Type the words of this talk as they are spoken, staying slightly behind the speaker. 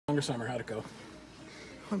Longer summer, how'd it go?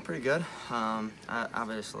 Went pretty good.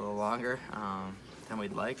 Obviously a little longer than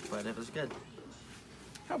we'd like, but it was good.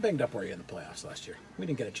 How banged up were you in the playoffs last year? We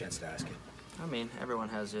didn't get a chance to ask you. I mean, everyone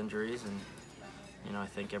has injuries, and I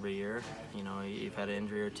think every year, you've had an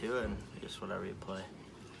injury or two, and just whatever you play.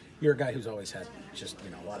 You're a guy who's always had just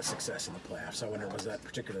a lot of success in the playoffs. I wonder, was that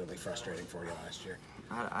particularly frustrating for you last year?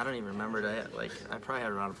 I don't even remember that. I probably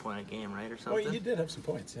had around a point a game, right, or something. Well, you did have some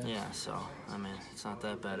points, yeah. Yeah. So I mean, it's not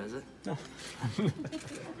that bad, is it? No.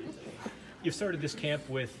 You've started this camp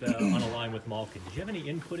with on a line with Malkin. Did you have any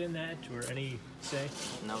input in that or any say?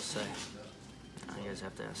 No say. You guys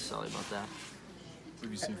have to ask Sully about that. What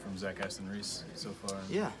have you seen from Zach Aston-Reese so far?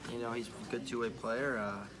 Yeah, he's a good two-way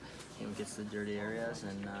player. Gets the dirty areas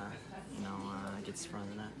and gets the front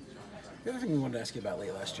of the net. The other thing we wanted to ask you about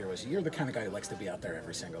late last year was you're the kind of guy who likes to be out there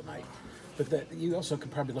every single night. But that you also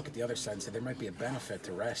could probably look at the other side and say there might be a benefit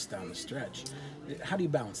to rest down the stretch. How do you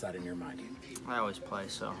balance that in your mind? I always play,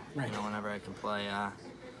 so right. Whenever I can play, I'm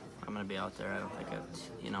going to be out there. I don't think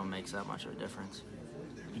it makes that much of a difference.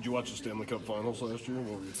 Did you watch the Stanley Cup Finals last year?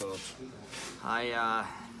 What were your thoughts? I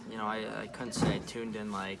couldn't say I tuned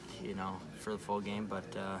in for the full game, but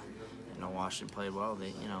Washington played well.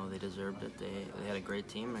 They deserved it. They had a great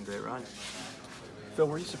team and a great run. Phil,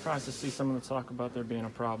 were you surprised to see some of the talk about there being a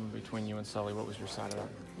problem between you and Sully? What was your side of that?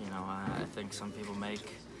 I think some people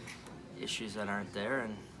make issues that aren't there,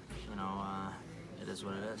 and it is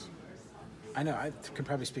what it is. I know, I could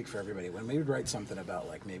probably speak for everybody. When we would write something about,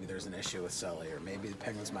 maybe there's an issue with Sully or maybe the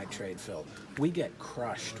Penguins might trade Phil, we get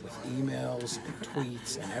crushed with emails and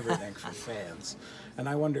tweets and everything from fans. And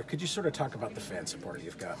I wonder, could you sort of talk about the fan support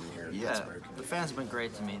you've gotten here in Pittsburgh? The fans have been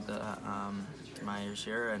great to me my years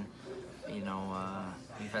here, and,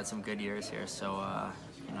 we've had some good years here, so, I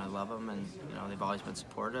love them, and, they've always been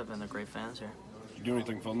supportive, and they're great fans here. Did you do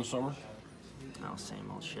anything fun this summer? No,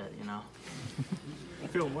 same old shit,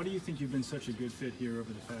 Phil, why do you think you've been such a good fit here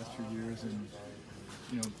over the past few years, and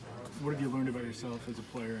what have you learned about yourself as a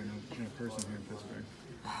player and a person here in Pittsburgh?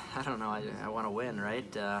 I don't know. I want to win,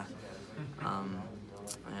 right?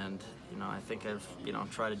 And I think I've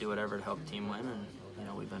tried to do whatever to help the team win, and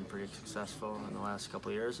we've been pretty successful in the last couple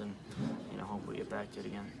of years, and hope we get back to it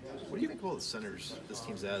again. What do you think of all the centers this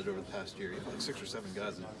team's added over the past year? You have 6 or 7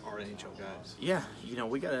 guys that are NHL guys. Yeah,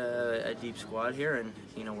 we got a deep squad here, and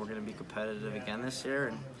we're going to be competitive again this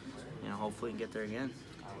year, and hopefully get there again.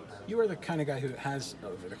 You are the kind of guy who has,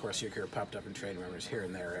 over the course of your career, popped up in trade rumors here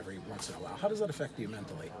and there every once in a while. How does that affect you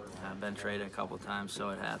mentally? I've been traded a couple of times, so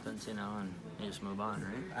it happens, and you just move on,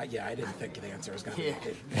 right? Yeah, I didn't think the answer was going to be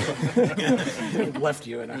it left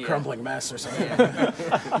you in a crumbling mess or something. Yeah.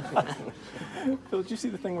 Phil, did you see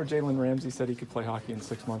the thing where Jalen Ramsey said he could play hockey in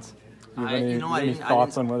 6 months? Do you have any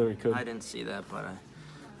thoughts on whether he could? I didn't see that, but I'm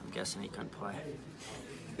guessing he couldn't play.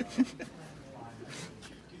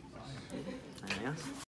 Anything else?